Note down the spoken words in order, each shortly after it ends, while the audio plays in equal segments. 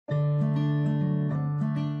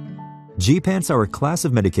Gepants are a class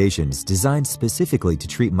of medications designed specifically to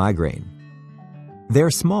treat migraine. They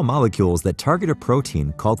are small molecules that target a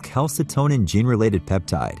protein called calcitonin gene-related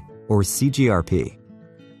peptide, or CGRP.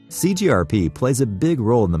 CGRP plays a big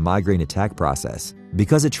role in the migraine attack process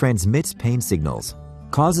because it transmits pain signals,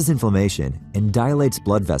 causes inflammation, and dilates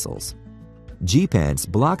blood vessels. Gepants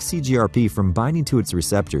block CGRP from binding to its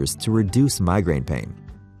receptors to reduce migraine pain.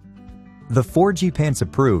 The 4 Gepants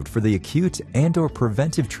approved for the acute and/or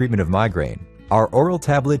preventive treatment of migraine are oral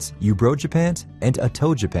tablets Ubrogepant and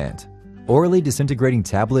Atogepant, orally disintegrating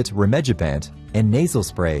tablet Rimegepant, and nasal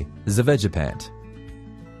spray Zavegepant.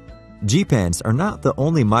 Gepants are not the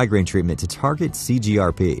only migraine treatment to target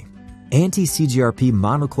CGRP. Anti-CGRP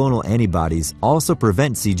monoclonal antibodies also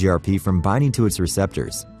prevent CGRP from binding to its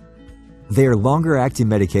receptors. They are longer-acting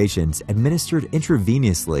medications administered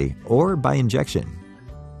intravenously or by injection.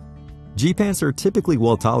 Gepants are typically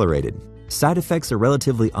well tolerated. Side effects are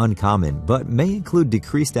relatively uncommon but may include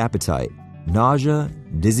decreased appetite, nausea,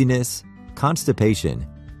 dizziness, constipation,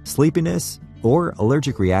 sleepiness, or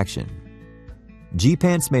allergic reaction.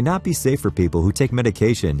 Gepants may not be safe for people who take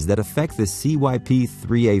medications that affect the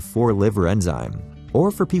CYP3A4 liver enzyme,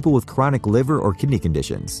 or for people with chronic liver or kidney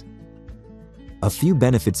conditions. A few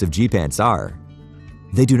benefits of Gepants are: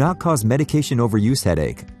 they do not cause medication overuse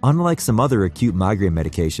headache, unlike some other acute migraine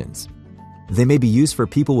medications. They may be used for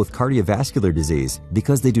people with cardiovascular disease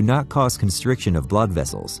because they do not cause constriction of blood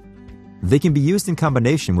vessels. They can be used in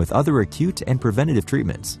combination with other acute and preventative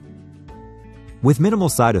treatments. With minimal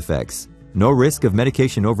side effects, no risk of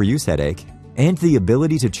medication overuse headache, and the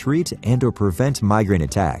ability to treat and/or prevent migraine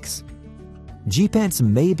attacks, Gepants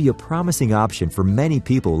may be a promising option for many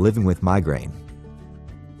people living with migraine.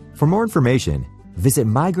 For more information, visit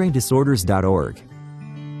migrainedisorders.org.